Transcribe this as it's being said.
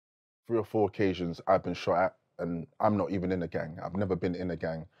3 or 4 occasions I've been shot at, and I'm not even in a gang. I've never been in a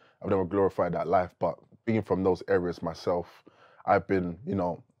gang. I've never glorified that life, but being from those areas myself, I've been,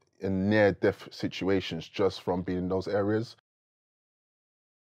 in near-death situations just from being in those areas.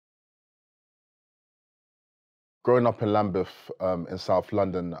 Growing up in Lambeth, in South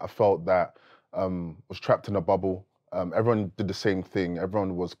London, I felt that was trapped in a bubble. Everyone did the same thing.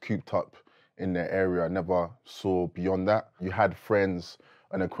 Everyone was cooped up in their area. I never saw beyond that. You had friends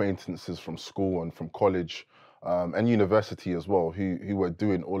and acquaintances from school and from college and university as well who were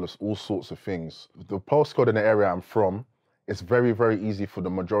doing all sorts of things. The postcode in the area I'm from, it's very, very easy for the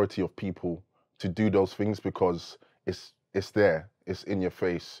majority of people to do those things because it's there, it's in your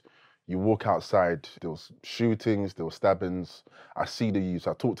face. You walk outside, there was shootings, there were stabbings. I see the youths,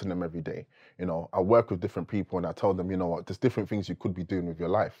 I talk to them every day. I work with different people and I tell them, you know what, there's different things you could be doing with your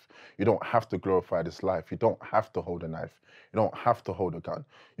life. You don't have to glorify this life. You don't have to hold a knife. You don't have to hold a gun.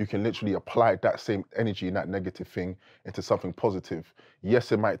 You can literally apply that same energy and that negative thing into something positive.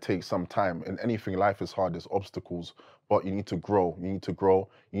 Yes, it might take some time. In anything, life is hard, there's obstacles, but you need to grow. You need to grow.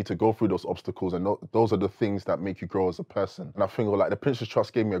 You need to go through those obstacles, and those are the things that make you grow as a person. And I think like the Prince's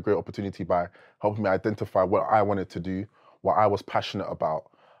Trust gave me a great opportunity by helping me identify what I wanted to do, what I was passionate about.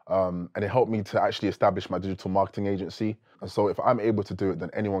 And it helped me to actually establish my digital marketing agency. And so if I'm able to do it, then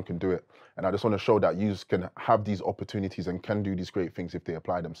anyone can do it. And I just want to show that youths can have these opportunities and can do these great things if they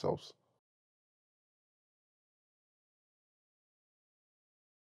apply themselves.